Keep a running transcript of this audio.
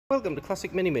Welcome to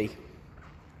Classic Mini Me.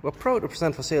 We're proud to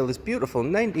present for sale this beautiful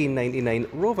 1999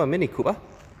 Rover Mini Cooper.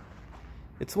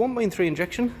 It's 1.3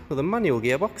 injection with a manual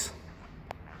gearbox.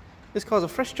 This car's a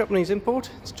fresh Japanese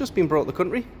import. It's just been brought to the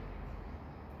country.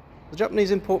 The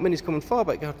Japanese import Minis come in far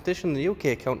better condition than the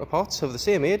UK counterparts of the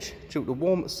same age due to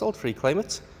warm, salt-free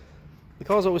climates. The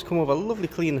cars always come over lovely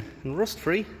clean and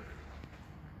rust-free.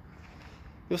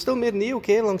 They were still made in the UK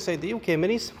alongside the UK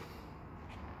Minis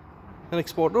and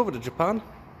exported over to Japan.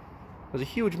 There's a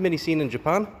huge mini scene in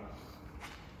Japan.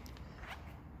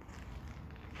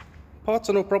 Parts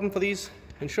are no problem for these,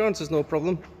 insurance is no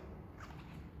problem.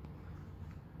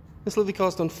 This lovely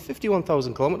car's done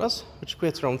 51,000 kilometers, which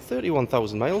equates around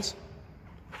 31,000 miles.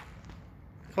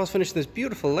 The car's finished in this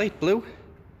beautiful light blue.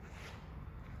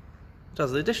 It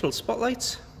has the additional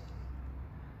spotlights,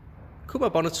 Cooper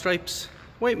bonnet stripes,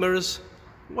 white mirrors,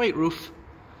 white roof,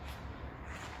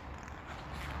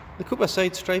 the Cooper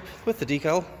side stripe with the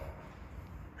decal.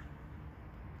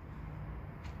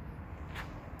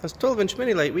 Has 12-inch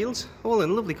mini light wheels, all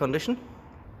in lovely condition.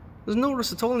 There's no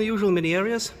rust at all in the usual mini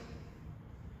areas.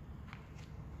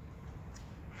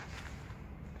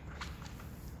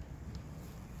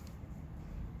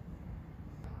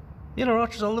 The inner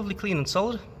arches are lovely clean and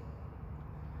solid.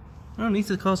 Underneath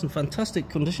the car's in fantastic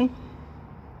condition.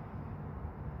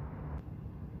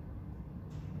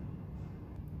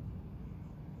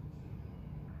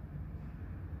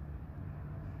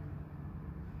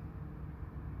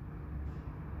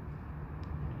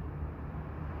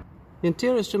 The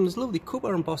interior is trimmed in this lovely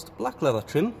Cooper embossed black leather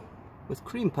trim with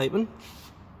cream piping.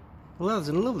 The leather's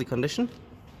in lovely condition.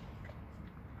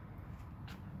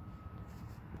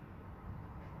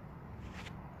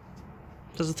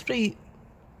 There's a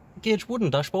 3-gauge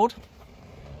wooden dashboard.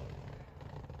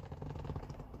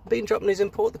 Being Japanese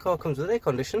import, the car comes with air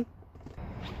condition.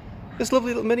 This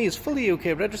lovely little Mini is fully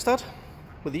UK registered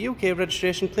with a UK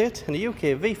registration plate and a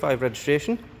UK V5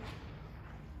 registration.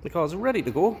 The car's ready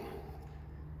to go.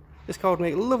 This car would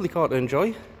make a lovely car to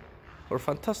enjoy, or a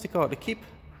fantastic car to keep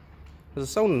as a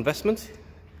sound investment.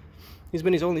 These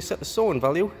Minis only set to soar in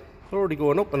value, they're already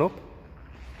going up and up.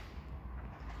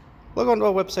 Log on to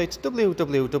our website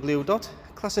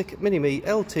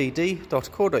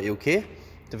www.classicminimelltd.co.uk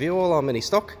to view all our Mini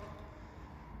stock.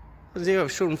 As you have a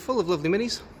showroom full of lovely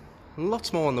Minis, and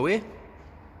lots more on the way.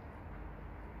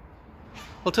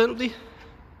 Alternatively,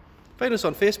 find us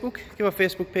on Facebook, give our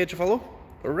Facebook page a follow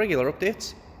for regular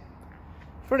updates.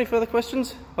 For any further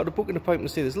questions or to book an appointment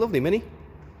to see this lovely Mini,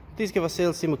 please give our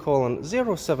sales team a call on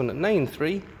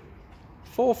 0793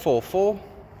 444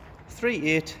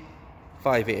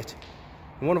 3858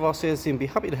 and one of our sales team will be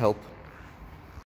happy to help.